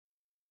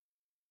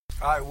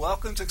All right,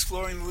 welcome to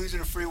Exploring the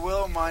Illusion of Free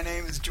Will. My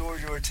name is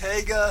George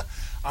Ortega.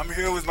 I'm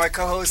here with my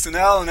co-host,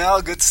 Anel.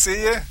 Anel, good to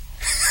see you.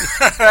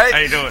 All right. How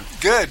you doing?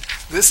 Good.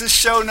 This is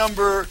show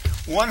number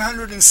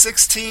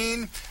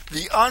 116.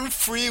 The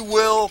Unfree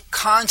Will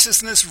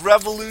Consciousness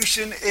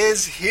Revolution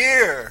is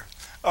here.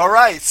 All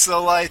right,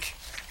 so,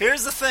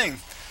 here's the thing.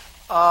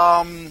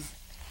 Our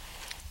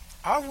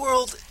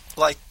world,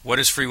 What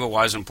is free will?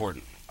 Why is it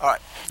important? All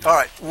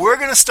right. We're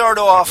going to start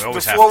off,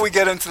 before we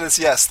get into this,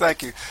 yes,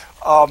 thank you.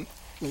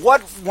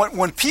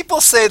 When people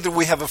say that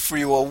we have a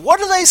free will,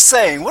 what are they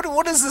saying?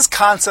 What is this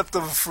concept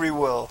of a free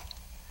will?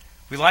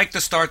 We like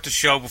to start the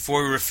show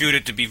before we refute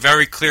it to be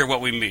very clear what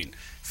we mean.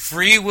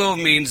 Free will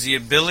means the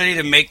ability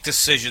to make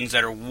decisions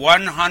that are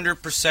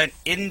 100%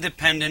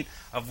 independent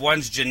of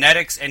one's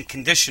genetics and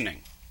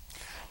conditioning.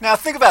 Now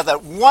think about that,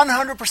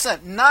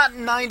 100%, not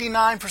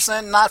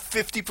 99%, not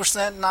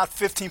 50%, not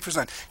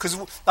 15%. Because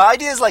the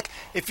idea is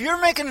if you're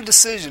making a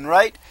decision,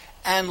 right,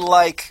 and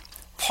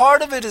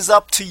part of it is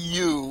up to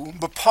you,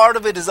 but part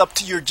of it is up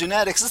to your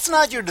genetics. It's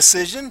not your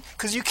decision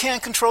because you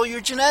can't control your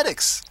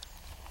genetics.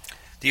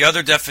 The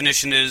other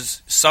definition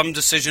is some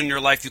decision in your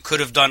life you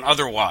could have done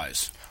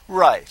otherwise.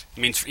 Right.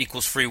 It means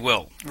equals free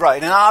will.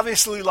 Right, and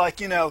obviously,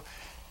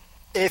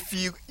 if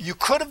you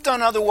could have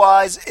done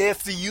otherwise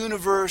if the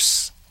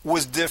universe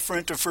was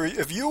different or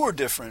if you were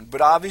different, but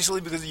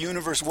obviously because the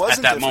universe wasn't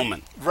at that different.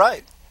 moment.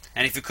 Right.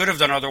 And if you could have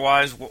done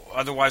otherwise,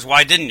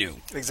 why didn't you?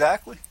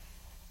 Exactly.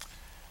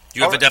 Do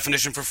you have a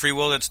definition for free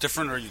will that's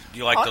different, or do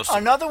you like those two?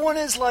 Another one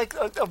is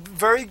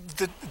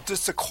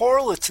just a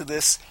correlate to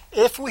this.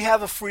 If we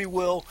have a free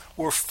will,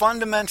 we're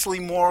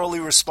fundamentally morally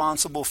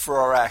responsible for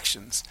our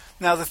actions.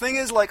 Now, the thing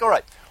is, all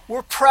right,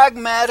 we're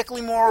pragmatically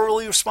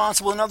morally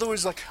responsible. In other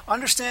words,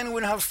 understanding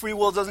we don't have free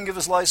will doesn't give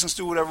us license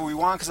to do whatever we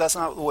want because that's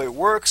not the way it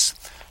works.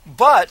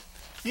 But,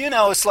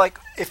 it's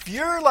if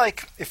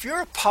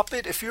you're a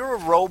puppet, if you're a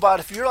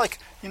robot, if you're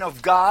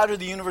if God or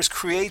the universe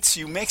creates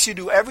you, makes you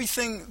do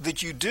everything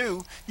that you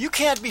do, you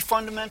can't be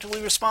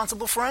fundamentally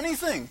responsible for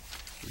anything.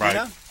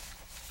 Right.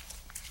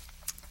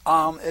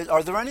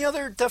 Are there any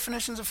other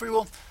definitions of free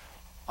will?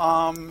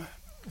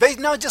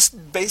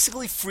 Just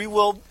basically free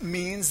will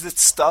means that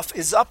stuff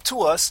is up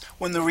to us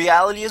when the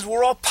reality is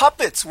we're all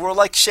puppets. We're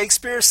like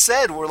Shakespeare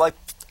said, we're like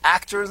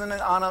actors in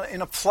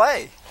a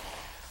play.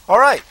 All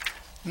right.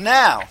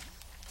 Now,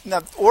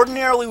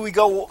 ordinarily we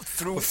go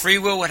through... Well, free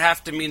will would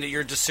have to mean that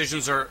your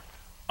decisions are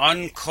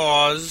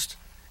uncaused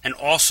and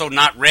also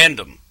not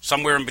random,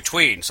 somewhere in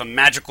between, some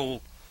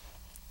magical...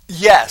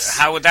 Yes.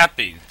 How would that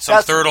be?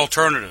 Third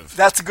alternative.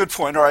 That's a good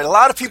point. All right. A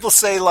lot of people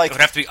say It would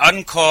have to be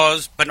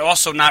uncaused, but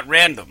also not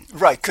random.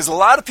 Right, because a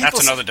lot of people...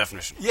 That's another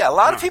definition. Yeah, a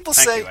lot of people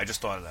thank say... you. I just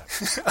thought of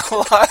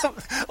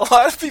that. a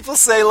lot of people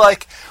say,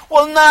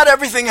 well, not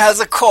everything has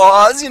a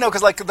cause,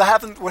 because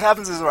what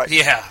happens is, right...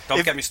 Yeah,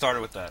 don't get me started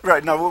with that.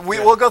 Right, no,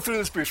 we'll go through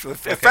this briefly.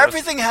 If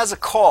everything has a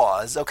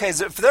cause, so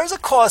if there's a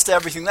cause to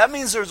everything, that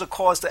means there's a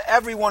cause to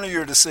every one of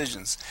your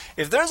decisions.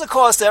 If there's a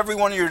cause to every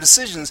one of your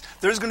decisions,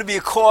 there's going to be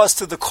a cause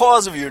to the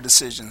cause of your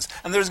decisions.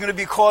 And there's going to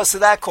be a cause to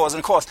that cause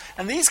and a cause.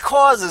 And these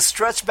causes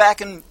stretch back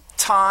in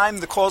time,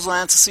 the causal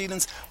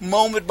antecedents,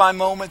 moment by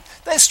moment.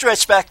 They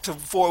stretch back to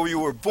before we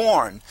were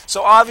born.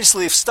 So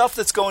obviously, if stuff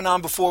that's going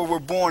on before we're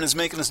born is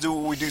making us do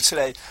what we do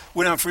today,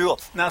 we don't have free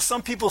will. Now,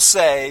 some people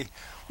say,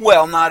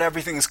 well, not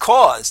everything is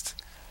caused.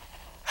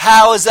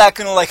 How is that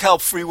going to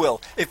help free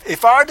will?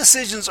 If our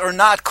decisions are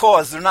not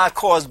caused, they're not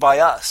caused by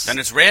us. Then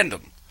it's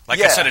random. I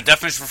said, a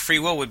definition for free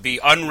will would be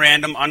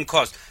unrandom,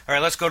 uncaused. All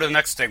right, let's go to the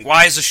next thing.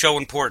 Why is the show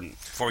important?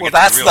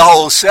 That's the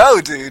whole show,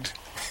 dude.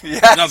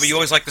 Yes. No, but you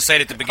always like to say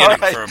it at the beginning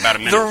for about a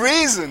minute. The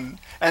reason,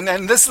 and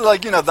this is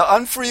the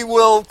unfree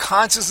will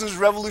consciousness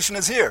revolution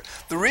is here.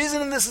 The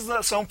reason this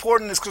is so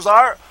important is because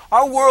our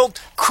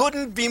world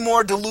couldn't be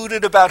more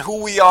deluded about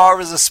who we are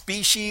as a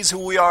species, who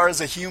we are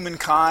as a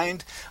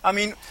humankind. I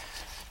mean...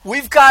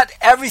 We've got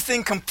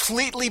everything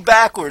completely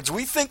backwards.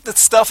 We think that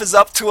stuff is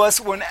up to us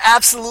when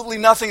absolutely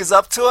nothing is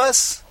up to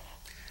us.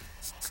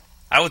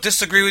 I will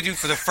disagree with you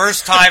for the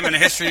first time in the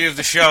history of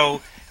the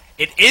show.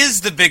 It is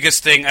the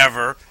biggest thing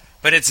ever,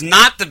 but it's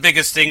not the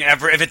biggest thing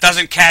ever if it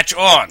doesn't catch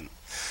on.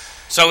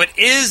 So it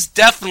is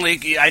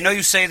definitely, I know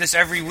you say this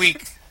every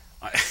week,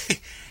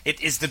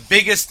 it is the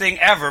biggest thing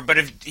ever, but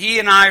if he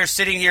and I are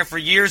sitting here for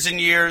years and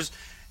years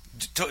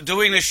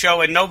doing this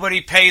show and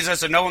nobody pays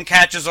us and no one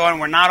catches on,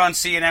 we're not on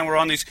CNN, we're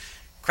on these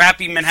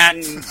crappy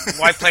Manhattan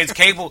White Plains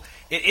cable,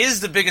 it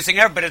is the biggest thing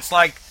ever, but it's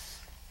like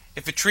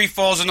if a tree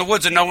falls in the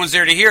woods and no one's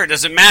there to hear it,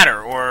 does it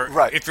matter? Or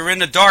if you're in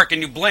the dark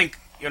and you blink,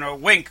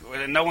 wink,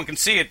 and no one can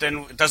see it, then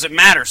it doesn't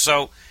matter.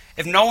 So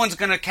if no one's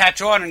going to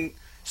catch on and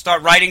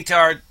start writing to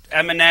our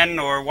MNN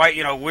or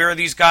where are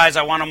these guys,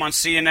 I want them on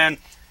CNN,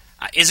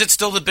 is it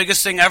still the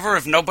biggest thing ever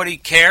if nobody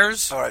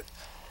cares? All right.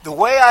 The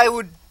way I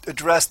would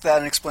address that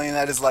and explain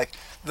that is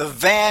the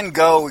Van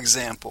Gogh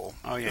example.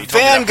 Oh, yeah.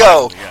 Van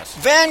Gogh. Possibly, yes.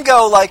 Van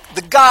Gogh,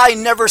 the guy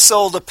never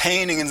sold a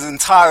painting in his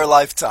entire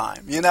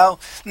lifetime,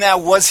 Now,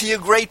 was he a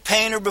great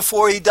painter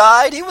before he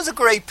died? He was a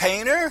great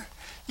painter.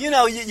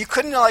 you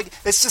couldn't like.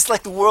 It's just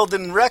like the world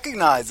didn't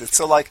recognize it.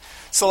 So like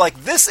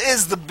this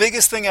is the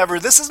biggest thing ever.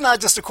 This is not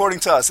just according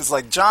to us. It's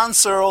like John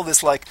Searle,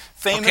 this like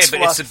famous. Okay,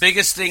 but it's the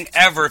biggest thing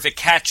ever if it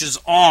catches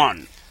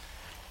on.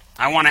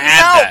 I want to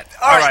add that.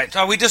 All right.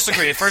 So we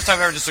disagree. The first time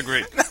I ever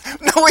disagreed.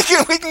 No, we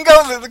can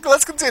go.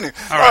 Let's continue.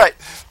 All right.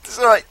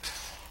 All right.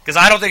 Because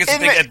I don't think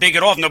it's big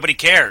at all if nobody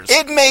cares.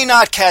 It may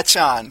not catch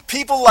on.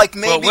 People like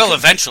maybe... Well, it will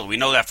eventually. We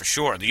know that for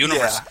sure. The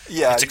universe,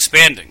 it's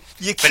expanding.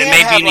 But it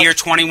may be near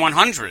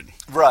 2100.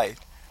 Right.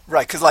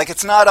 Right, because like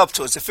it's not up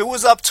to us. If it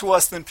was up to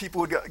us, then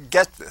people would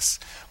get this.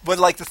 But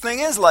like the thing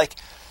is, like,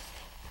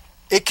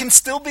 it can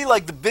still be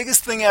like the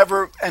biggest thing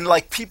ever, and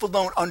like people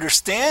don't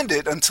understand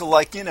it until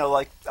like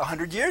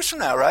 100 years from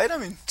now, right? I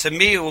mean, to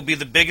me, it will be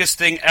the biggest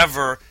thing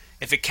ever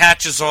if it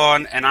catches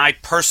on and I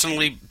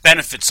personally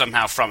benefit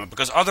somehow from it,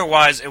 because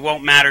otherwise it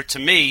won't matter to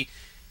me.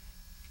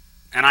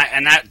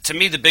 And that to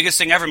me, the biggest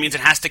thing ever means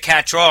it has to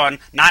catch on,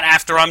 not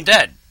after I'm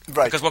dead.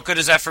 Right. Because what good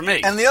is that for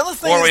me? And the other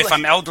thing or is, if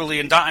I'm elderly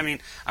and die, I mean,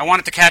 I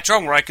want it to catch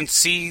on where I can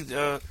see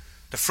the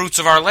fruits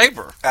of our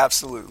labor.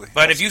 Absolutely.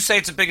 But if you say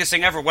it's the biggest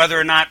thing ever, whether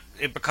or not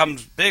it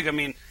becomes big, I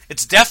mean,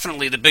 it's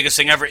definitely the biggest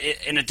thing ever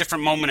in a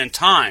different moment in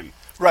time.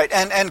 Right,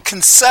 and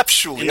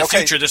conceptually, in the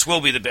future, this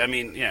will be the. I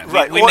mean, yeah,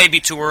 right. we may be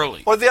too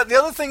early. Or the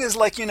other thing is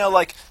like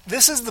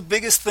this is the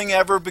biggest thing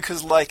ever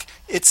because like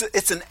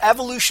it's an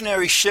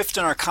evolutionary shift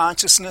in our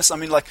consciousness. I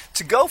mean, like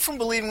to go from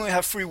believing we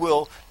have free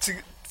will to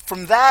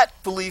from that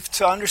belief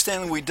to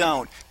understanding we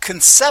don't,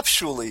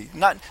 conceptually,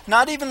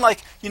 not even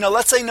like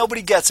let's say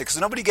nobody gets it because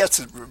nobody gets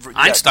it.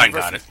 Einstein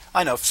got it.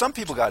 I know some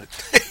people got it,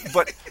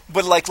 but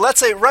like let's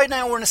say right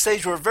now we're in a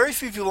stage where very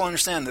few people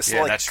understand this.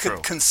 Yeah, like, that's true.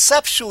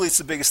 Conceptually, it's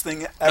the biggest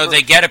thing ever. No,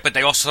 they get it, but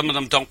they also some of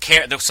them don't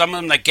care. Some of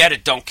them that get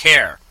it don't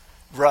care.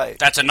 Right.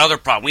 That's another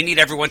problem. We need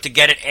everyone to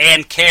get it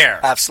and care.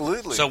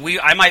 Absolutely. So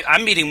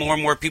I'm meeting more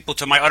and more people,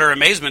 to my utter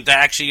amazement, that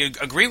actually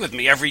agree with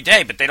me every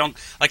day, but they don't.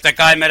 Like that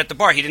guy I met at the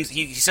bar.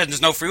 He said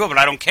there's no free will, but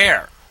I don't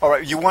care. All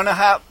right. You want to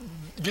have.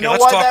 You know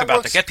let's why talk that about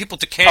works? that. Get people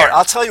to care. All right,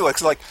 I'll tell you what.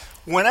 'Cause like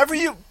whenever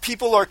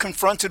people are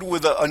confronted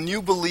with a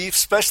new belief,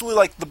 especially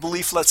like the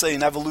belief, let's say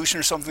in evolution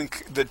or something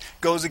that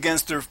goes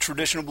against their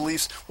traditional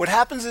beliefs, what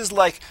happens is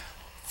like.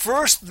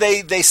 First,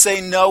 they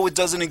say no, it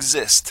doesn't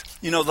exist.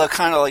 They'll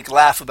kind of like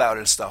laugh about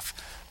it and stuff.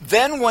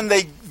 Then when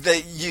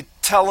you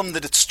tell them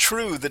that it's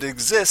true, that it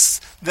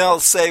exists, they'll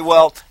say,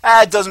 well,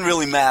 it doesn't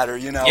really matter,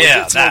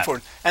 Yeah, it's not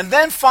important. And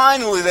then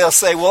finally they'll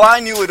say, well,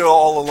 I knew it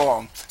all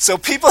along. So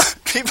people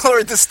are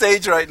at this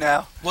stage right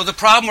now. Well, the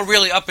problem we're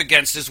really up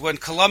against is when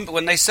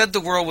they said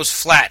the world was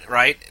flat,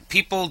 right?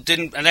 People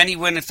didn't, and then he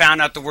went and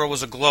found out the world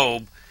was a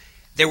globe.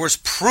 There was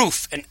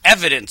proof and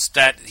evidence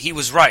that he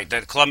was right,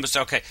 that Columbus,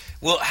 okay.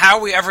 Well, how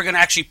are we ever going to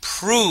actually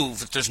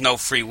prove that there's no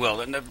free will?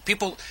 And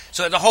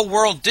so the whole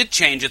world did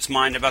change its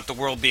mind about the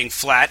world being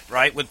flat,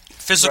 right, with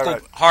physical,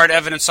 hard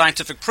evidence,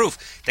 scientific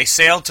proof. They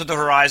sailed to the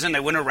horizon, they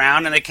went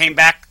around, and they came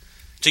back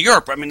to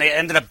Europe. I mean, they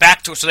ended up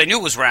back to it, so they knew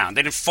it was round.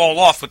 They didn't fall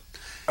off.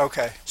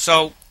 Okay.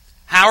 So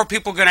how are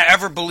people going to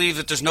ever believe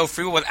that there's no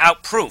free will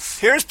without proof?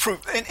 Here's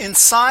proof. In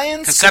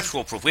science...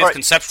 Conceptual proof. We have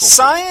conceptual proof.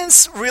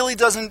 Science really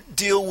doesn't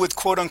deal with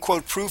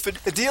quote-unquote proof.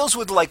 It deals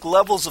with, like,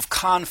 levels of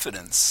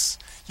confidence.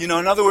 In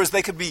other words,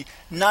 they could be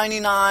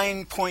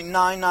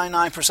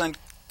 99.999%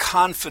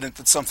 confident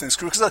that something's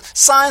true. Because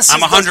science...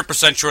 I'm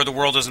 100% sure the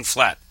world isn't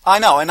flat. I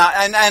know, and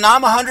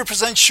I'm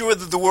 100% sure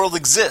that the world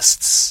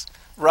exists.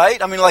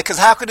 Right? I mean, like, because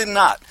how could it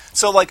not?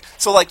 So,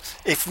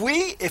 if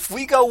we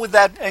go with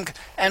that,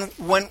 and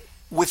when...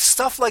 With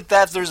stuff like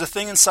that, there's a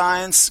thing in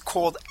science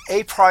called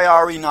a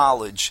priori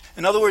knowledge.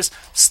 In other words,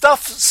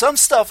 some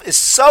stuff is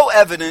so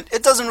evident,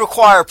 it doesn't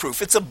require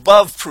proof. It's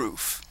above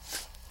proof.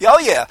 Oh,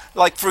 yeah.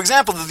 Like, for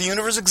example, that the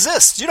universe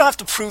exists. You don't have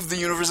to prove the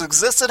universe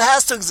exists. It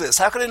has to exist.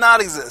 How could it not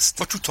exist?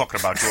 What you talking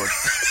about, George?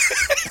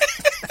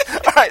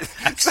 All right.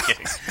 I'm just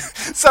kidding.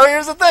 So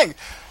here's the thing.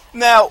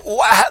 Now,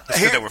 it's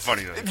good that we're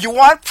funny, though. You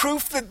want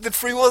proof that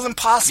free will is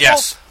impossible?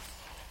 Yes.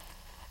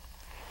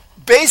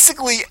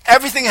 Basically,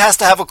 everything has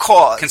to have a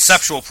cause.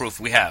 Conceptual proof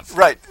we have.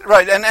 Right.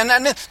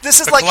 And this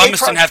is but like...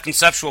 Columbus didn't have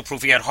conceptual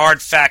proof. He had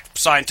hard fact,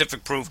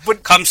 scientific proof.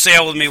 But come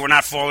sail with me, we're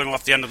not falling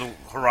off the end of the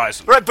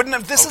horizon. Right, but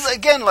this is,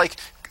 again, like,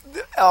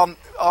 the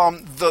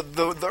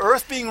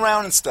Earth being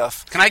round and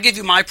stuff. Can I give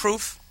you my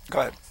proof?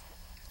 Go ahead.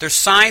 There's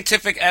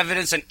scientific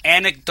evidence and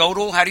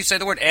anecdotal, how do you say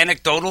the word?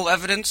 Anecdotal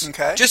evidence?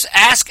 Okay. Just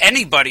ask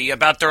anybody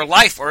about their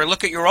life or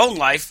look at your own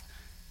life.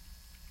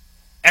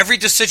 Every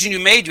decision you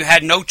made, you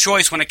had no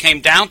choice when it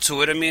came down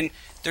to it. I mean,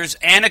 there's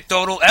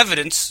anecdotal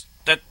evidence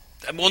that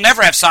we'll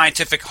never have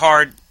scientific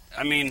hard.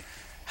 I mean,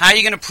 how are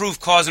you going to prove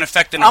cause and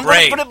effect in the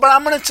brain? But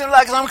I'm going to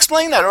I'm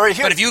explaining that. All right,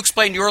 here. But if you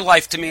explain your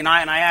life to me and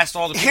I asked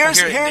all the people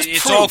here,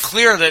 it's proof. all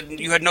clear that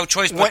you had no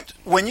choice. But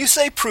when you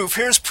say proof,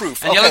 here's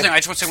proof. And the other thing, I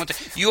just want to say one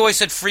thing. You always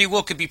said free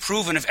will could be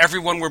proven if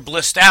everyone were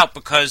blissed out,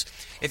 because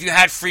if you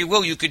had free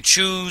will, you could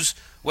choose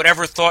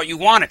whatever thought you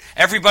wanted.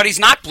 Everybody's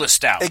not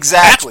blissed out.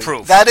 Exactly. That's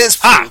proof. That is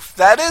proof.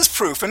 That is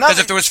proof. Because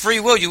if there was free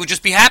will, you would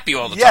just be happy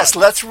all the time. Yes,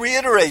 let's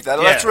reiterate that.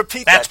 Let's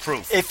repeat that. That's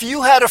proof. If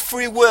you had a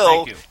free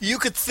will, you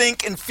could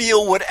think and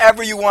feel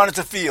whatever you wanted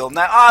to feel.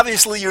 Now,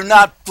 obviously, you're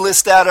not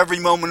blissed out every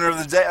moment of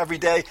the day, every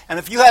day. And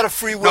if you had a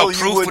free will,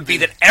 proof you would be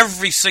that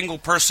every single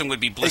person would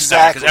be blissed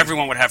out because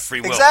everyone would have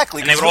free will.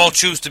 Exactly. And they would all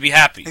choose to be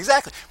happy.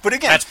 Exactly. But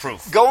again, that's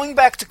proof. Going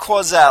back to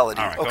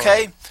causality, right,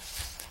 okay?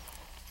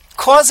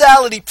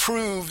 Causality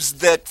proves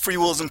that free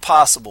will is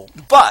impossible.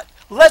 But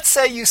let's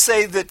say you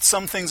say that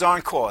some things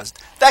aren't caused.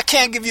 That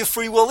can't give you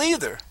free will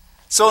either.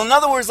 So in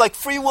other words, like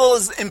free will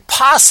is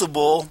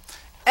impossible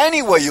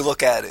any way you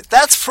look at it.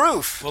 That's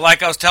proof. Well,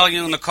 like I was telling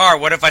you in the car,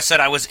 what if I said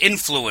I was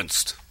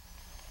influenced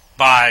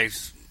by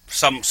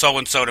some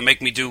so-and-so to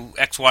make me do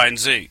X, Y, and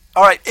Z?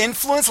 All right,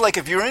 influence, like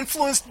if you're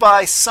influenced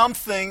by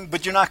something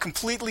but you're not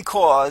completely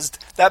caused,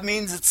 that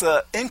means it's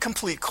an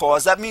incomplete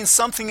cause. That means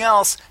something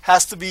else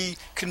has to be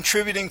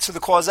contributing to the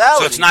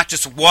causality. So it's not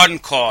just one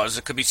cause.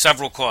 It could be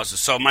several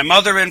causes. So my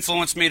mother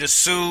influenced me to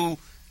sue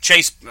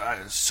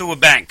a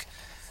bank.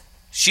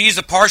 She's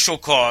a partial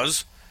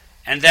cause.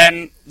 And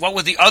then what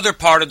would the other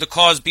part of the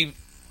cause be?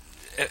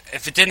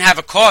 If it didn't have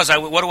a cause,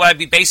 what do I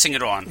be basing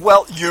it on?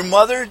 Well, your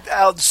mother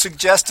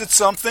suggested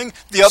something.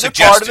 The other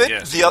part of it,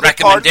 yes. the other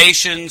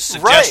recommendations,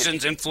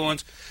 suggestions,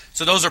 influence.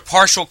 So those are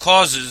partial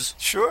causes.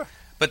 Sure.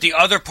 But the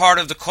other part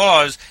of the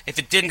cause, if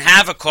it didn't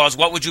have a cause,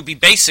 what would you be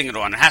basing it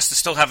on? It has to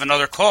still have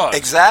another cause.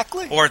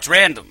 Exactly. Or it's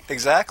random.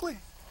 Exactly.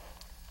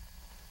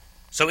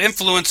 So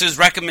influences,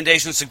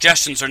 recommendations,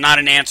 suggestions are not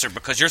an answer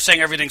because you're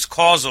saying everything's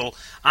causal.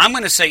 I'm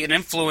going to say an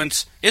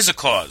influence is a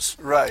cause.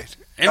 Right.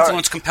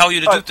 Influence compel you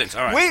to do things.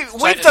 All right.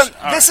 We've done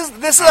this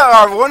is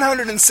our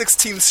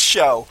 116th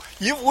show.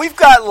 We've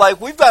got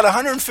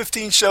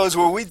 115 shows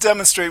where we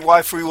demonstrate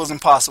why free will is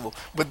impossible.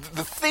 But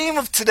the theme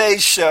of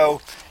today's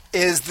show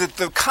is that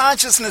the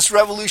consciousness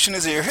revolution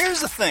is here. Here's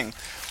the thing.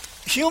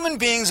 Human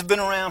beings have been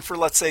around for,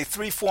 let's say,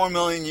 3-4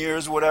 million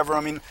years, whatever.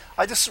 I mean,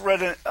 I just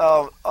read an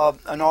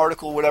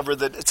article, whatever,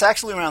 that it's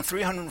actually around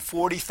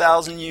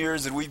 340,000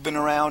 years that we've been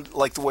around,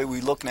 like the way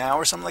we look now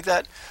or something like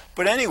that.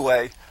 But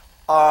anyway,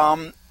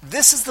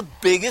 this is the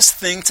biggest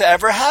thing to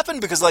ever happen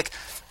because, like,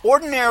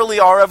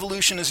 ordinarily our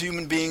evolution as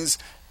human beings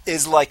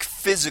is like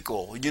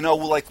physical. You know,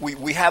 like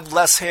we have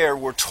less hair,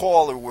 we're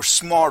taller, we're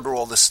smarter,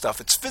 all this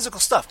stuff. It's physical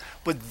stuff.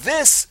 But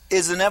this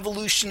is an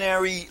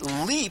evolutionary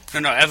leap.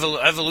 No,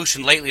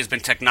 evolution lately has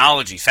been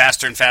technology,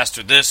 faster and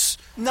faster.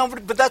 No,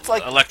 but that's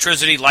like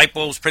electricity, light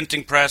bulbs,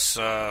 printing press,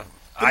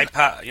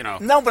 iPod, you know.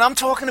 No, but I'm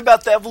talking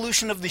about the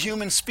evolution of the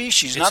human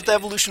species, not the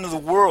evolution of the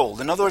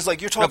world. In other words, like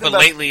you're talking about... No,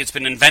 but lately it's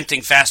been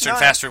inventing faster and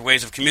faster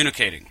ways of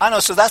communicating. I know,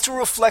 so that's a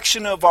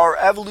reflection of our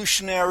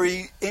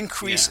evolutionary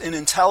increase in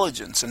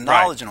intelligence and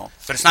knowledge and all.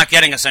 But it's not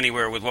getting us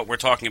anywhere with what we're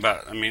talking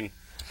about. I mean,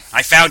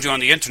 I found you on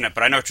the internet,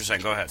 but I know what you're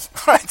saying. Go ahead.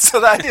 All right, so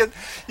the idea...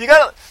 You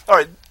got all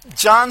right,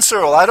 John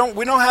Searle.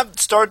 We don't have to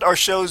start our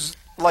shows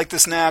like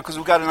this now because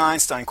we've got an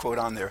Einstein quote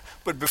on there.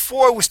 But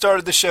before we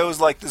started the shows,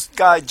 like this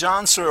guy,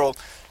 John Searle...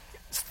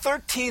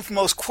 13th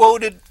most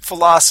quoted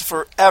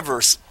philosopher ever,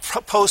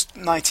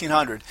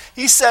 post-1900.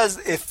 He says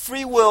if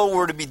free will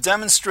were to be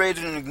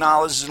demonstrated and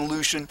acknowledged as an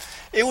illusion,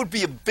 it would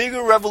be a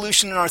bigger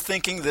revolution in our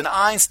thinking than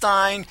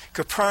Einstein,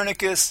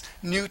 Copernicus,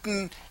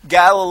 Newton,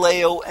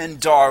 Galileo, and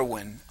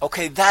Darwin.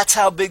 Okay, that's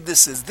how big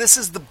this is. This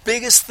is the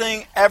biggest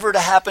thing ever to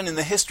happen in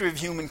the history of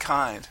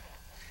humankind.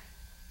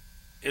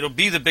 It'll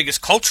be the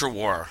biggest culture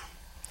war.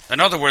 In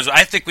other words,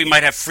 I think we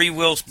might have free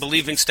will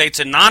believing states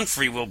and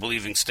non-free will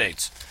believing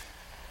states.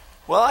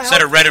 Well,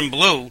 instead of red and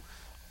blue,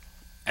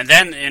 and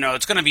then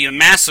it's going to be a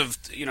massive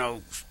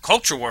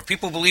culture war. If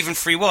people believe in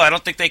free will, I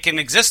don't think they can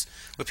exist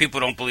with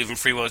people who don't believe in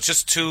free will. It's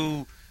just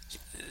two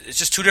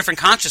different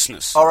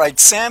consciousness. All right,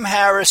 Sam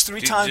Harris, three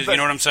times. You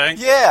know what I'm saying?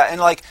 Yeah,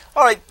 and all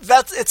right,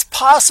 it's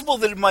possible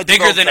that it might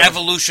bigger than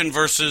evolution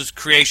versus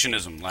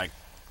creationism.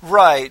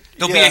 Right,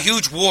 there'll be a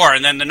huge war,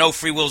 and then the no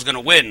free will is going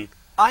to win.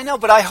 I know,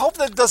 but I hope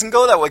that doesn't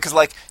go that way because,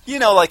 like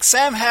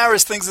Sam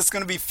Harris thinks it's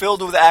going to be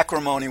filled with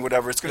acrimony,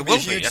 whatever. It's going to be a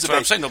huge That's debate. what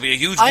I'm saying. There'll be a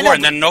huge war,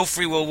 and then no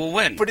free will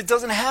win. But it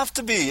doesn't have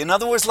to be. In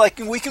other words, we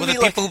can be the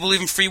people who believe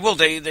in free will,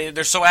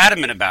 they're so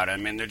adamant about it. I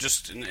mean,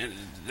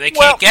 they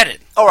can't get it.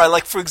 All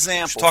right, for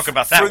example. Let's talk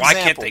about that. Why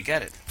can't they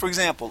get it? For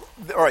example,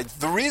 all right,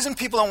 the reason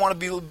people don't want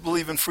to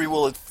believe in free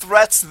will, it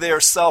threatens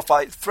their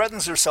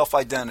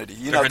self-identity.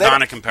 They're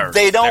hedonic imperative.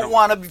 They don't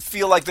want to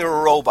feel like they're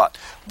a robot.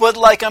 But,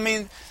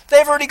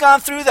 they've already gone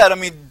through that. I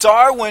mean,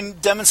 Darwin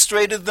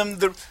demonstrated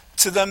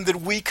to them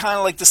that we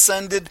kind of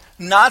descended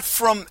not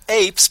from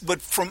apes,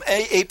 but from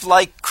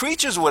ape-like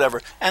creatures or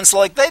whatever. And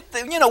so, we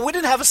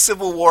didn't have a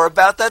civil war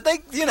about that.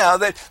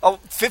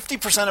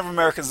 50% of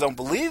Americans don't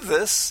believe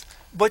this,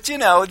 but I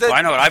know it.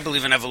 I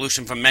believe in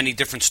evolution from many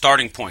different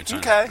starting points.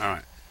 Okay. All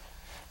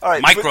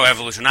right.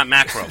 Microevolution, not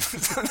macro.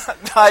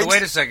 So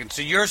wait a second.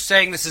 So you're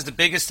saying this is the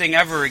biggest thing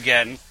ever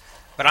again?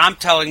 But I'm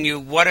telling you,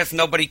 what if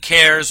nobody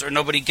cares or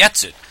nobody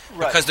gets it?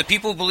 Right. Because the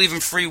people who believe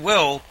in free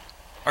will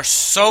are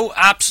so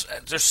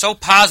they're so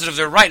positive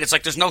they're right. It's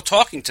like there's no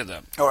talking to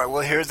them. All right,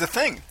 well, here's the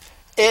thing.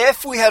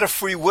 if we had a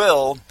free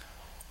will,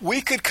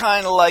 we could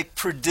kind of like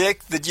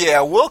predict that,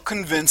 yeah, we'll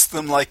convince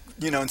them, like,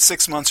 in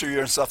 6 months or a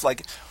year and stuff.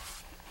 Like,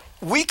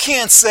 we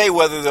can't say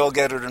whether they'll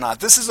get it or not.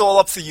 This is all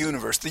up to the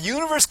universe. The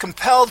universe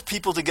compelled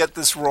people to get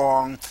this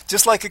wrong,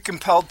 just like it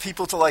compelled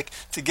people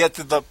to get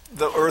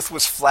the Earth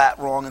was flat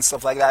wrong and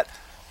stuff like that.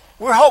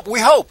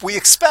 We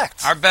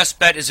expect. Our best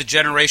bet is a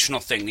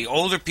generational thing. The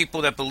older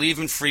people that believe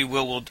in free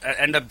will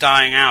end up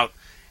dying out,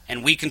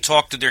 and we can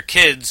talk to their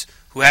kids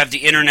who have the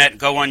internet,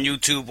 go on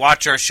YouTube,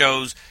 watch our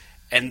shows,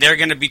 and they're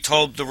going to be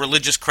told the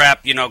religious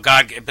crap,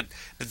 God, but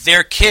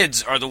their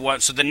kids are the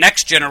ones, so the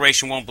next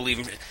generation won't believe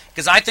in,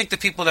 because I think the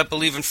people that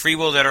believe in free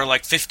will that are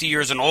like 50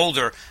 years and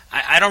older,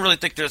 I don't really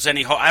think there's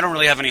any hope. I don't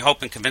really have any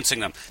hope in convincing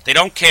them. They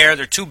don't care,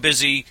 they're too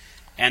busy,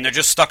 and they're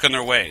just stuck in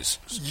their ways.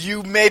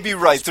 You may be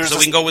right. So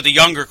we can go with the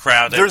younger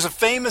crowd. There's a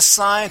famous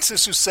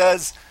scientist who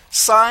says,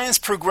 science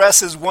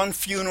progresses one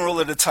funeral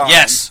at a time.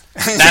 Yes,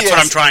 that's yes. What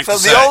I'm trying to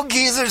say. So the old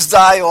geezers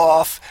die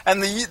off,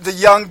 and the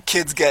young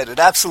kids get it,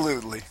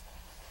 absolutely.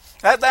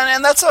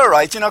 And that's all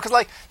right,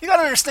 because, you got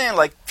to understand,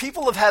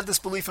 people have had this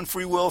belief in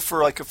free will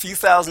for, a few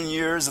thousand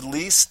years at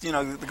least.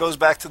 It goes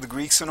back to the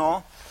Greeks and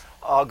all.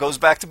 Goes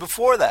back to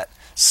before that.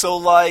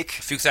 So, a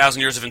few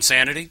thousand years of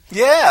insanity?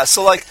 Yeah,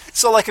 so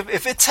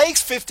if it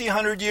takes 50,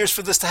 100 years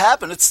for this to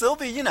happen, it'd still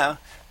be,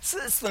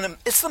 it's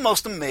the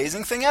most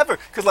amazing thing ever.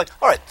 Because,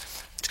 all right.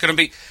 It's going to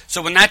be,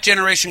 so when that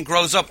generation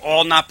grows up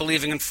all not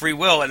believing in free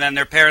will, and then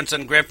their parents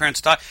and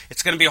grandparents die,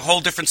 it's going to be a whole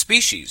different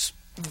species.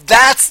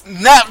 That's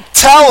not.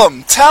 Tell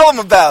them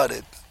about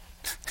it.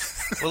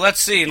 Well, let's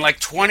see. In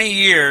 20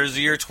 years,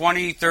 the year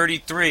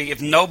 2033, if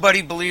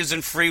nobody believes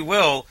in free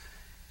will,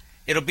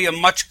 it'll be a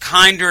much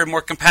kinder and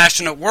more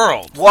compassionate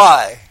world.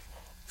 Why?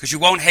 Because you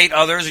won't hate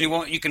others,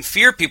 and you can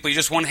fear people. You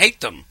just won't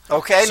hate them.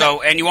 Okay.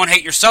 And you won't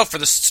hate yourself for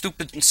the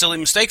stupid and silly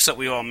mistakes that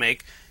we all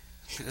make,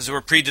 because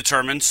we're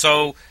predetermined.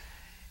 So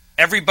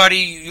everybody,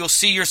 you'll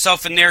see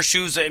yourself in their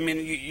shoes. I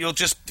mean, you'll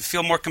just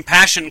feel more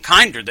compassionate and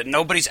kinder. That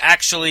nobody's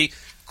actually,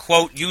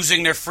 quote,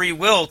 using their free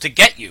will to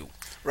get you.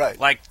 Right.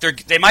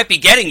 They might be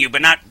getting you,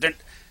 but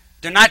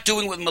they're not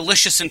doing it with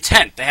malicious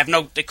intent.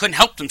 They couldn't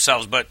help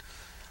themselves but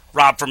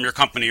rob from your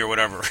company or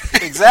whatever.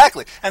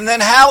 Exactly. And then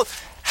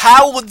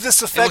how would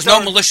this affect? There was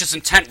no malicious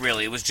intent,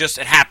 really. It was just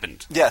it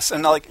happened. Yes,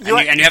 and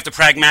you have to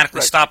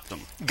pragmatically stop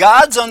them.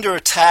 God's under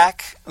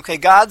attack. Okay,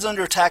 God's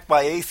under attack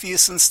by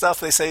atheists and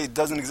stuff. They say it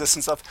doesn't exist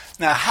and stuff.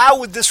 Now, how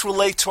would this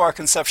relate to our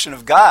conception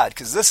of God?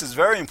 Because this is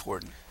very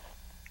important.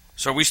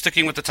 So are we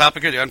sticking with the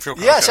topic here, the unfree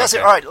will? Yes, yes.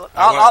 Okay. All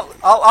right,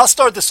 I'll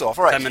start this off.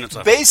 All right. 10 minutes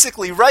left.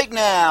 Basically, right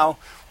now,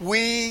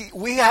 we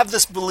have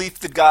this belief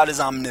that God is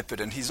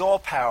omnipotent. He's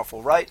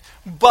all-powerful, right?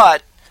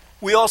 But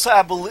we also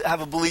have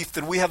a belief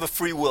that we have a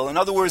free will. In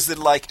other words,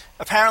 that,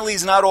 apparently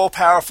he's not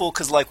all-powerful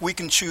because, we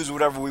can choose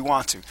whatever we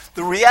want to.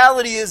 The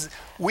reality is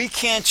we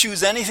can't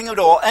choose anything at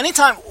all.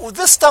 Anytime,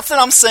 this stuff that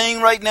I'm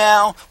saying right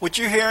now, what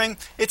you're hearing,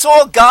 it's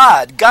all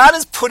God. God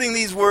is putting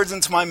these words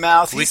into my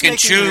mouth. We can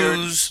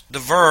choose the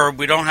verb.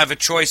 We don't have a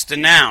choice the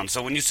noun.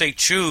 So when you say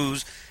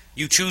choose,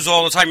 you choose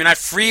all the time. You're not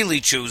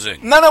freely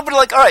choosing. No, but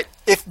all right,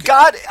 if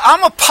God,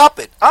 I'm a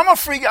puppet. I'm a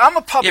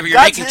puppet. Yeah, but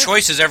you're making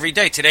choices every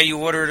day. Today you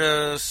ordered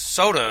a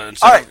soda.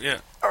 Instead all right. Yeah.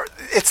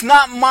 It's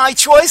not my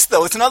choice,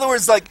 though. It's, in other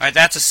words, All right,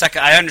 that's a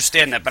second. I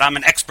understand that, but I'm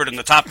an expert in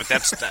the topic.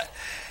 That's that.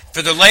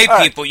 For the lay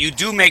people, you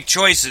do make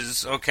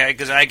choices, okay,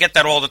 because I get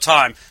that all the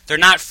time. They're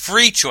not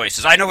free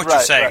choices. I know what you're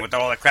saying with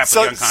all that crap with the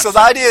unconscious. So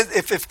the idea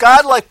is, if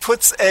God,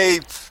 puts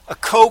a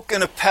Coke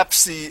and a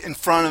Pepsi in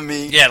front of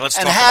me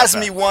and has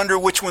me wonder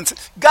which one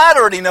God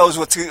already knows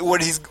what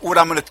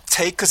I'm going to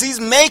take, because he's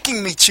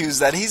making me choose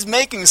that. He's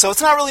making me, so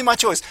it's not really my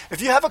choice.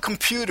 If you have a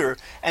computer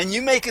and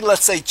you make it,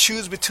 let's say,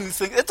 choose between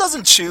things, it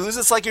doesn't choose.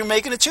 It's like you're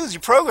making it choose. You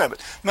program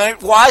it.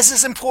 Why is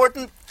this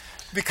important?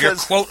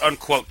 Because you're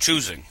quote-unquote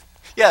choosing.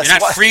 Yes, you're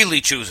not freely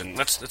choosing.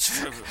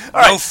 That's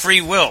no free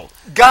will.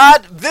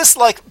 God,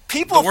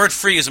 people. The word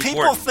 "free" is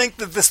important. People think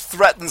that this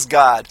threatens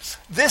God.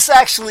 This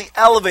actually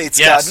elevates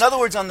God. In other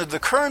words, under the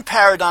current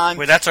paradigm,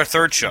 that's our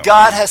third show.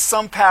 God has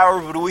some power,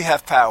 but we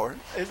have power.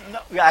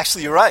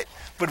 Actually, you're right.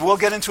 But we'll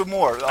get into it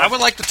more. I would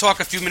like to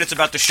talk a few minutes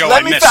about the show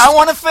I missed. I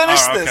want to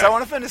finish this. I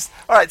want to finish.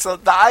 All right. So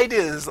the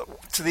idea is,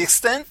 to the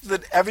extent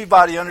that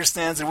everybody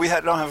understands that we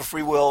don't have a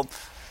free will,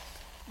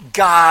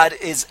 God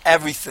is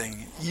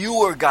everything. You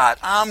are God.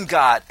 I'm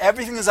God.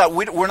 Everything is God.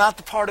 We're not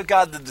the part of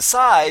God that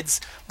decides,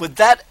 but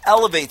that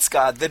elevates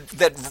God,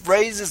 that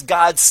raises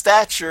God's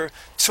stature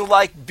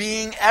to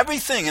being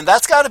everything. And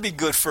that's got to be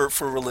good for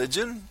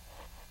religion.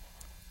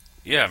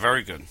 Yeah,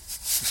 very good.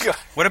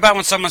 What about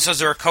when someone says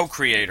they're a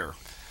co-creator?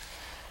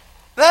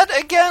 That,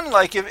 again,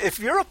 if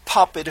you're a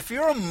puppet, if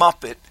you're a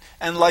Muppet,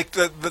 and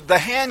the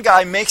hand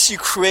guy makes you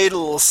create a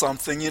little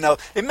something,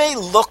 it may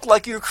look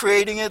like you're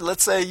creating it.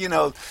 Let's say,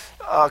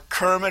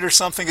 Kermit or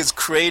something is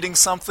creating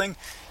something.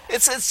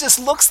 It just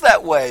looks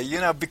that way,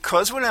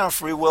 because we're not a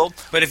free will.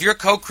 But if you're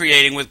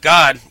co-creating with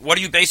God, what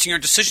are you basing your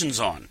decisions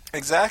on?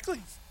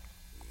 Exactly.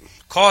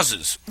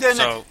 Causes.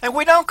 Yeah, and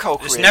we don't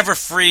co-create. It's never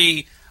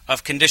free.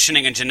 of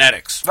conditioning and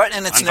genetics. Right,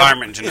 and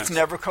environment and genetics. It's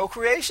never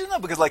co-creation, though,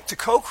 because like to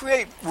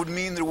co-create would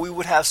mean that we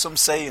would have some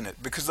say in it.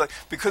 Because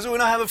we don't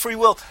have a free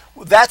will,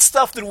 that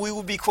stuff that we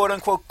would be quote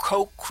unquote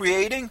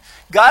co-creating,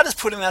 God is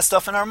putting that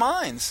stuff in our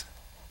minds.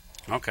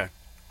 Okay.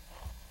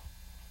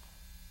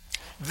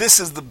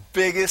 This is the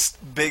biggest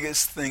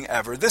thing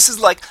ever. This is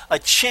like a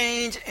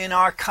change in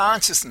our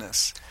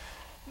consciousness.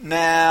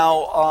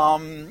 Now,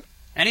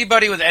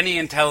 anybody with any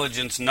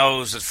intelligence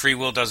knows that free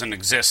will doesn't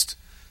exist.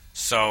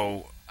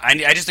 So I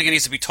just think it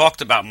needs to be talked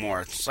about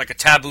more. It's like a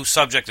taboo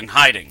subject in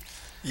hiding.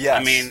 yes.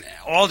 I mean,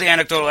 all the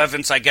anecdotal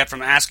evidence I get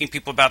from asking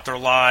people about their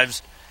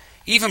lives,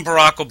 even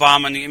Barack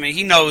Obama, I mean,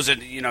 he knows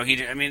it. You know,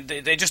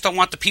 they just don't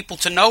want the people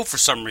to know for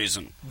some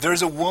reason.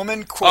 There's a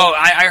woman Oh,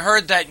 I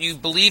heard that you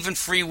believe in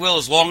free will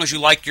as long as you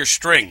like your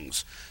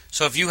strings.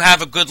 So if you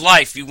have a good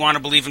life, you want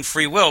to believe in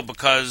free will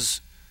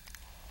because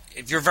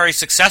if you're very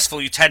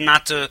successful, you tend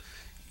not to.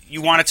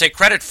 You want to take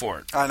credit for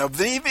it. I know,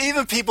 but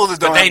even people that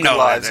don't they have know good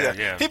lives. that,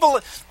 Yeah. yeah. People.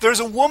 There's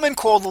a woman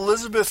called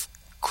Elizabeth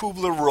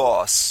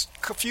Kubler-Ross.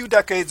 A few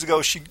decades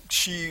ago,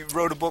 she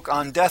wrote a book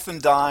on death and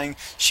dying.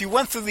 She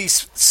went through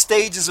these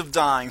stages of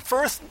dying.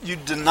 First, you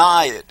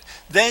deny it.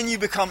 Then you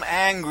become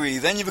angry.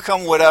 Then you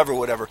become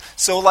whatever.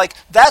 So,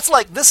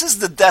 this is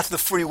the death of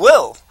free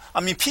will.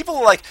 I mean,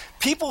 people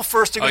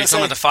first are going to say... Oh, you're talking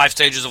about the 5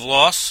 stages of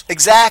loss?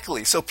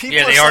 Exactly. So people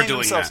Yeah, are they are saying doing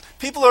themselves, that.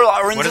 people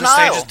are in What are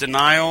denial. the stages?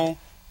 Denial?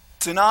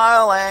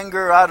 Denial,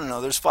 anger, I don't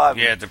know, there's 5.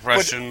 Yeah,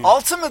 depression. But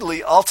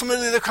ultimately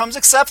there comes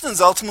acceptance.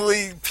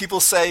 Ultimately, people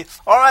say,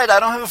 all right, I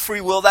don't have a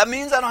free will. That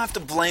means I don't have to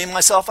blame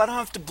myself. I don't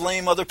have to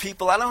blame other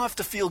people. I don't have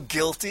to feel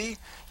guilty.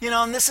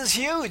 And this is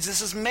huge.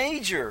 This is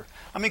major.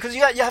 I mean, because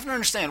you have to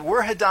understand,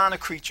 we're hedonic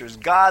creatures.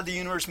 God, the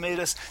universe, made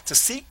us to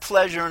seek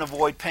pleasure and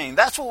avoid pain.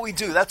 That's what we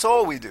do. That's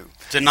all we do.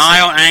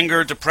 Denial,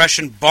 anger,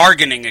 depression,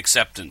 bargaining,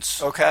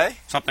 acceptance. Okay?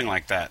 Something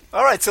like that.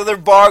 All right, so they're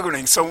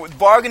bargaining. So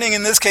bargaining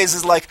in this case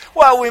is like,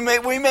 well, we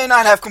may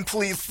not have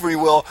complete free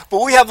will,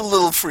 but we have a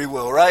little free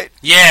will, right?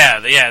 Yeah,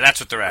 that's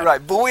what they're at.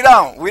 Right, but we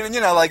don't.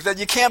 Like that.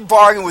 You can't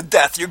bargain with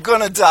death. You're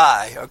gonna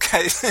die.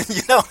 Okay,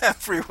 you don't have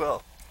free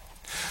will.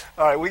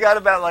 All right, we got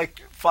about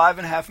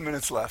 5.5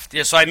 minutes left.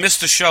 Yeah, so I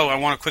missed the show. I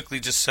want to quickly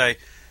just say,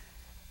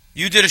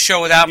 you did a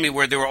show without me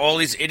where there were all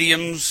these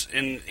idioms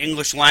in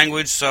English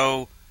language,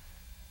 so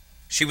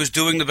she was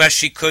doing the best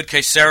she could.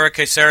 Que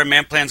sera,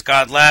 man plans,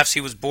 God laughs.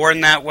 He was born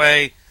that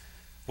way.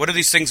 What do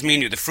these things mean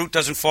to you? The fruit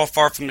doesn't fall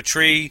far from the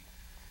tree.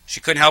 She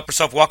couldn't help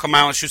herself, walk a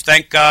mile in shoes.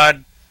 Thank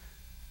God.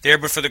 There,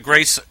 but for the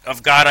grace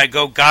of God I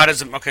go. God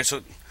is... Okay,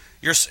 so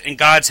you're in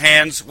God's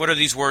hands. What do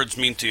these words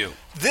mean to you?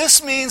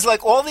 This means,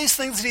 all these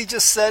things that he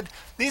just said,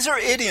 these are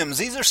idioms.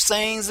 These are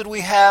sayings that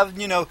we have,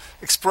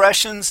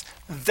 expressions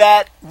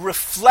that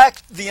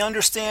reflect the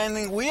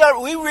understanding. We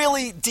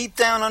really deep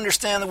down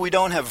understand that we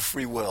don't have a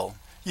free will.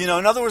 In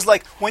other words,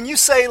 when you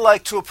say,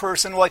 to a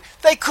person,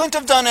 they couldn't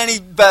have done any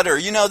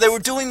better. They were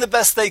doing the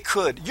best they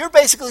could. You're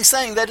basically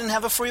saying they didn't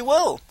have a free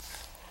will.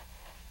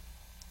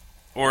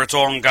 Or it's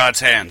all in God's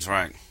hands,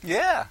 right?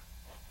 Yeah.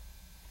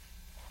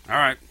 All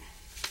right.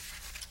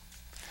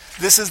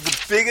 This is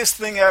the biggest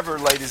thing ever,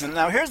 ladies. And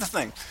now here's the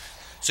thing.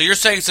 So you're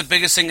saying it's the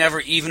biggest thing ever,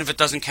 even if it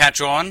doesn't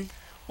catch on?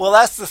 Well,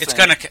 that's the thing. It's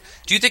gonna.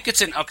 Do you think it's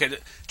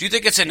Do you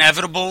think it's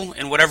inevitable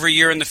in whatever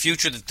year in the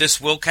future that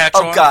this will catch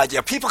on? Oh God, yeah.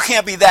 People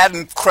can't be that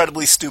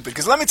incredibly stupid.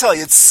 Because let me tell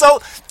you, it's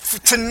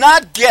to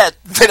not get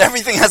that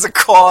everything has a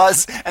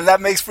cause and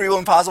that makes free will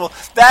impossible.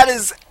 That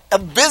is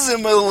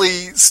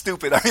abysmally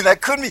stupid. I mean,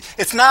 that couldn't be.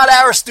 It's not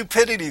our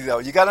stupidity, though.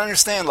 You got to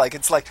understand.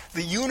 It's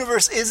the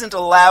universe isn't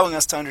allowing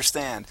us to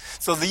understand.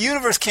 So the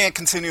universe can't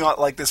continue on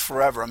like this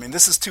forever. I mean,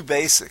 this is too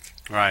basic.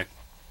 Right.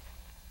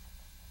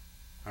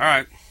 All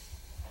right.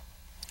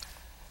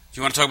 Do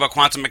you want to talk about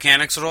quantum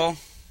mechanics at all?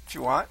 If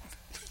you want.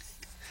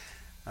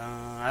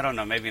 I don't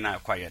know. Maybe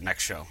not quite yet.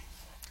 Next show.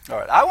 All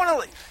right. I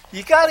want to.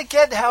 You got to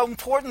get how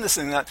important this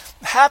is.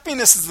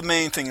 Happiness is the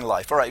main thing in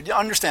life. All right. You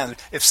understand.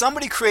 If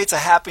somebody creates a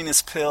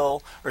happiness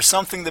pill or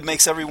something that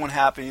makes everyone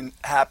happy,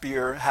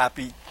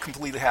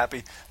 completely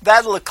happy,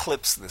 that'll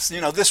eclipse this.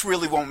 This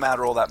really won't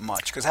matter all that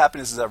much because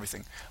happiness is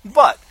everything.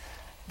 But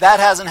that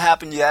hasn't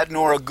happened yet,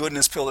 nor a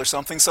goodness pill or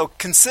something. So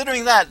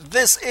considering that,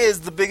 this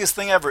is the biggest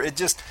thing ever. It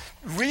just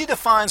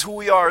redefines who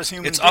we are as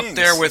human beings. It's up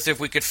there with if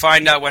we could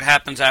find out what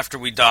happens after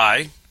we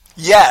die.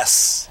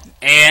 Yes.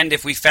 And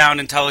if we found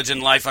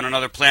intelligent life on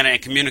another planet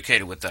and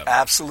communicated with them.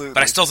 Absolutely.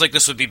 But I still think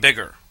this would be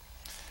bigger.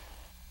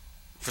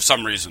 For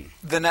some reason.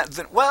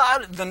 Understanding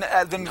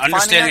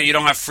that you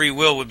don't have free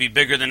will would be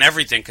bigger than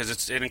everything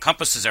because it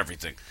encompasses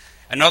everything.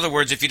 In other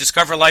words, if you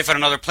discover life on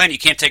another planet, you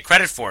can't take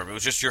credit for it. It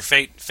was just your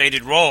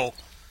fated role.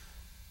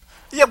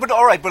 Yeah, but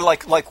all right, but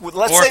let's say...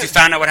 Or if you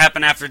found out what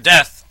happened after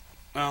death,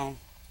 well...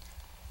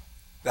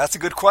 That's a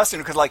good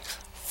question, because,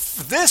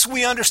 this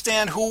we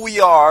understand who we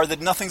are, that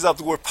nothing's up,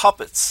 that we're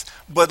puppets.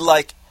 But,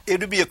 it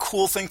would be a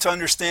cool thing to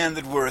understand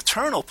that we're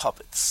eternal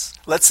puppets.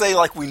 Let's say,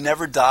 we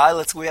never die.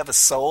 Let's say we have a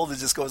soul that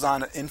just goes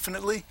on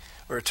infinitely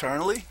or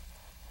eternally.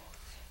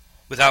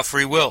 Without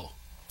free will.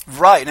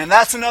 Right, and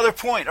that's another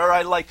point. All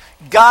right,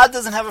 God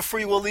doesn't have a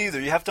free will either.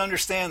 You have to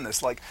understand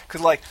this.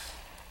 Because,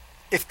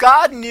 if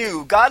God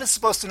knew, God is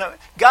supposed to know.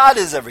 God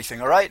is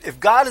everything, all right? If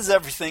God is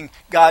everything,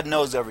 God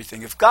knows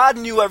everything. If God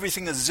knew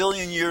everything a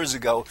zillion years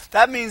ago,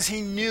 that means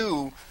he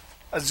knew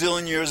a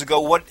zillion years ago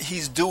what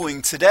he's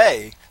doing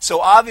today. So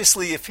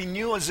obviously, if he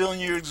knew a zillion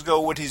years ago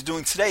what he's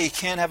doing today, he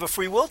can't have a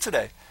free will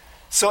today.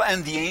 So,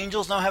 and the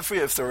angels don't have free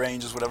will, if they're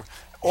angels, whatever.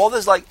 All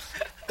this, like,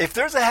 if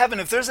there's a heaven,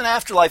 if there's an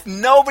afterlife,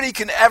 nobody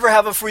can ever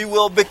have a free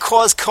will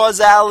because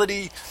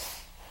causality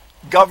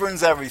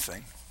governs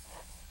everything.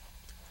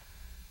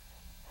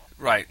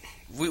 Right.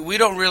 We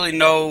don't really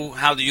know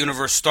how the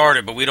universe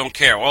started, but we don't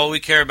care. All we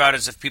care about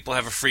is if people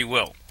have a free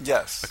will.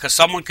 Yes. Because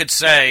someone could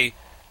say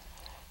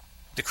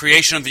the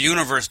creation of the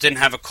universe didn't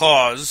have a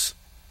cause,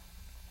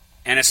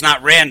 and it's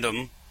not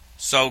random,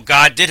 so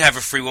God did have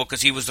a free will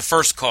because he was the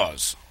first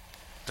cause,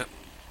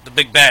 the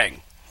Big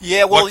Bang.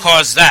 Yeah, well, what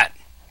caused that?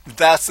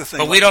 That's the thing.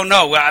 But we don't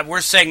know.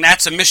 We're saying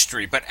that's a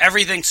mystery, but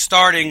everything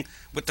starting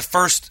with the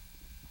first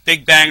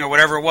Big Bang or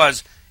whatever it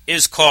was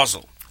is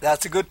causal.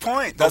 That's a good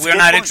point. But we're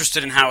not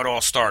interested in how it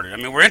all started. I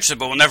mean, we're interested,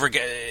 but we'll never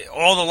get...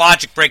 All the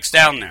logic breaks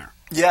down there.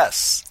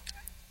 Yes.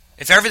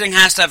 If everything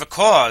has to have a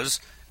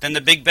cause, then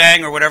the Big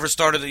Bang or whatever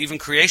started the even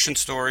creation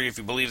story, if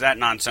you believe that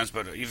nonsense,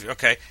 but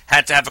okay,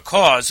 had to have a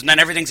cause, and then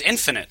everything's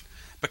infinite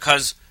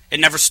because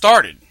it never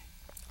started.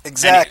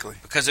 Exactly.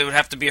 Because it would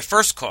have to be a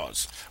first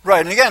cause.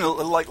 Right, and again,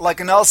 like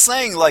Anel's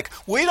saying, like,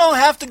 we don't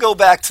have to go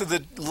back to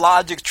the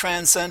logic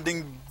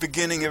transcending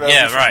beginning of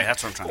everything. Yeah, right,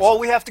 that's what I'm trying to say. All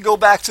we have to go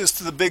back to is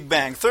to the Big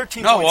Bang.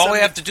 13. No, all we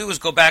have to do is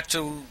go back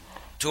to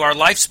our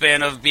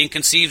lifespan of being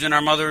conceived in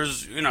our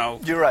mother's,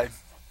 You're right.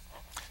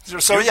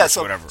 So yeah,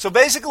 so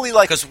basically,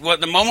 like, because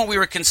the moment we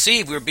were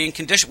conceived, we were being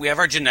conditioned. We have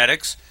our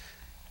genetics,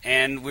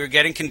 and we were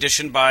getting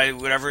conditioned by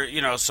whatever,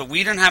 so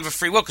we didn't have a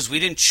free will because we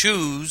didn't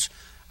choose,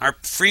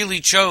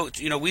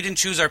 we didn't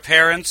choose our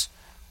parents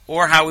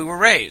or how we were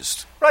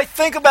raised. Right,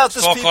 think about this,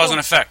 it's all people. Cause and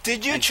effect.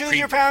 Did you choose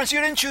your parents? You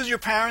didn't choose your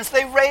parents.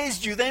 They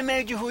raised you. They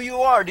made you who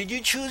you are. Did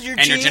you choose your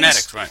genes? And your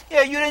genetics, right.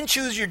 Yeah, you didn't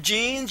choose your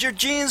genes. Your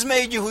genes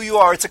made you who you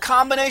are. It's a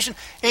combination.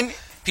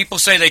 People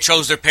say they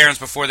chose their parents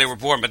before they were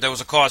born, but there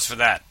was a cause for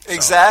that. So.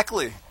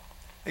 Exactly.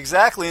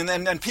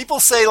 And people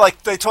say,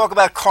 like, they talk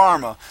about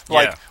karma.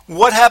 Like,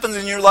 what happens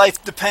in your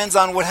life depends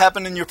on what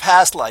happened in your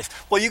past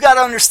life. Well, you got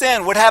to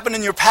understand, what happened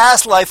in your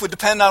past life would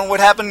depend on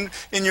what happened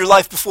in your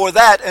life before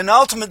that, and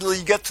ultimately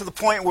you get to the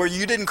point where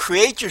you didn't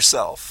create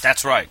yourself.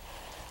 That's right.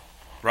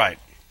 Right.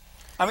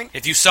 I mean,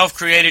 if you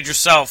self-created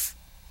yourself,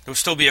 there would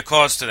still be a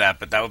cause to that,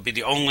 but that would be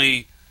the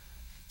only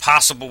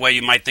possible way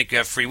you might think you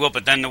have free will.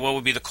 But then what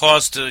would be the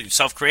cause to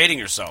self-creating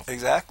yourself?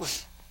 Exactly.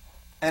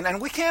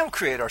 And we can't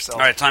create ourselves.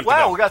 All right, time to go.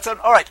 Wow, we got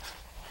something. All right.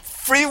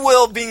 Free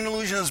will being an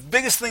illusion is the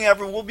biggest thing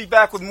ever. We'll be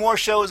back with more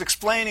shows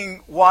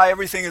explaining why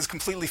everything is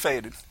completely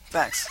faded.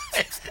 Thanks.